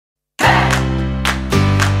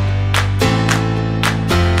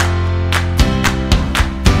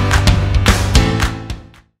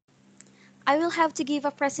I will have to give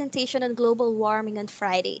a presentation on global warming on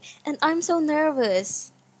Friday, and I'm so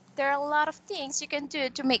nervous. There are a lot of things you can do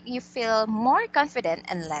to make you feel more confident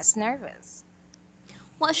and less nervous.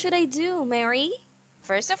 What should I do, Mary?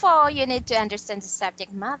 First of all, you need to understand the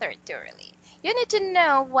subject matter thoroughly. You need to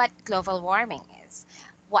know what global warming is,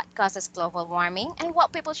 what causes global warming, and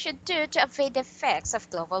what people should do to avoid the effects of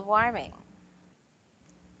global warming.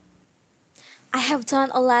 I have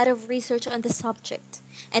done a lot of research on the subject,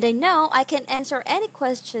 and I know I can answer any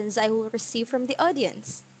questions I will receive from the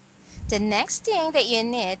audience. The next thing that you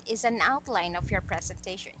need is an outline of your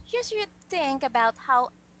presentation. You should think about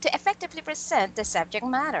how to effectively present the subject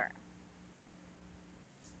matter.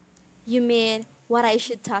 You mean what I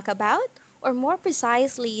should talk about, or more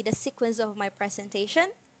precisely, the sequence of my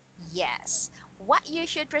presentation? Yes, what you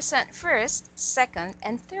should present first, second,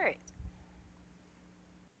 and third.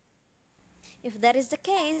 If that is the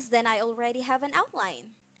case, then I already have an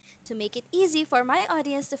outline. To make it easy for my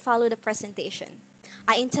audience to follow the presentation,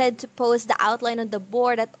 I intend to post the outline on the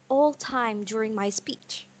board at all time during my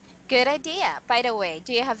speech. Good idea. By the way,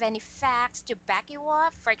 do you have any facts to back you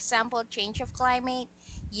up? For example, change of climate,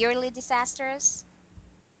 yearly disasters?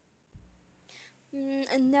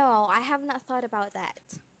 No, I have not thought about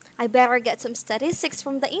that. I better get some statistics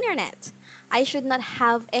from the internet. I should not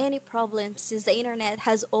have any problems since the internet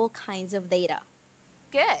has all kinds of data.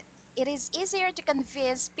 Good. It is easier to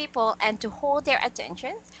convince people and to hold their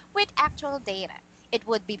attention with actual data. It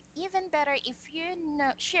would be even better if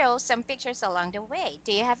you show some pictures along the way.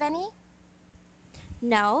 Do you have any?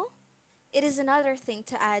 Now, it is another thing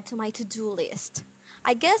to add to my to-do list.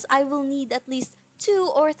 I guess I will need at least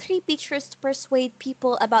 2 or 3 pictures to persuade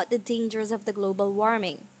people about the dangers of the global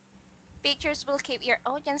warming. Pictures will keep your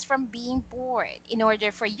audience from being bored. In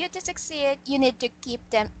order for you to succeed, you need to keep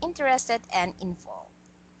them interested and involved.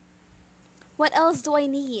 What else do I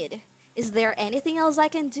need? Is there anything else I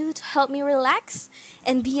can do to help me relax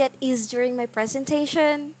and be at ease during my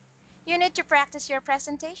presentation? You need to practice your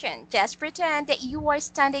presentation. Just pretend that you are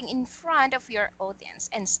standing in front of your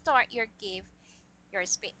audience and start your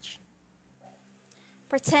speech.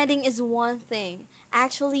 Pretending is one thing,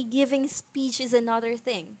 actually giving speech is another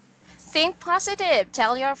thing. Think positive.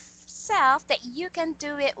 Tell yourself that you can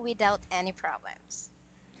do it without any problems.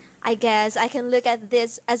 I guess I can look at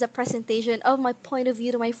this as a presentation of my point of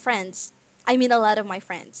view to my friends. I mean, a lot of my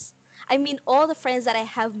friends. I mean, all the friends that I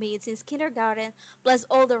have made since kindergarten, plus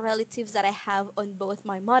all the relatives that I have on both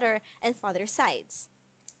my mother and father sides.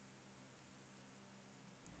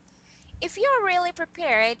 If you're really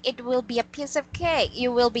prepared, it will be a piece of cake.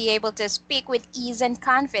 You will be able to speak with ease and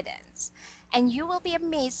confidence, and you will be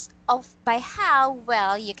amazed by how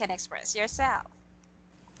well you can express yourself.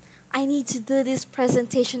 I need to do this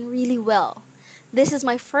presentation really well. This is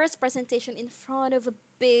my first presentation in front of a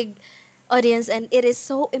big audience, and it is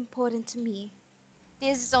so important to me.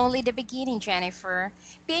 This is only the beginning, Jennifer.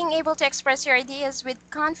 Being able to express your ideas with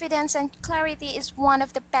confidence and clarity is one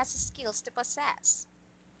of the best skills to possess.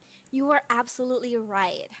 You are absolutely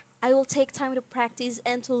right. I will take time to practice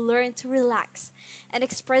and to learn to relax and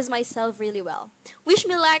express myself really well. Wish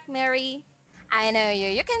me luck, Mary. I know you.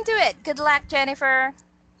 You can do it. Good luck, Jennifer.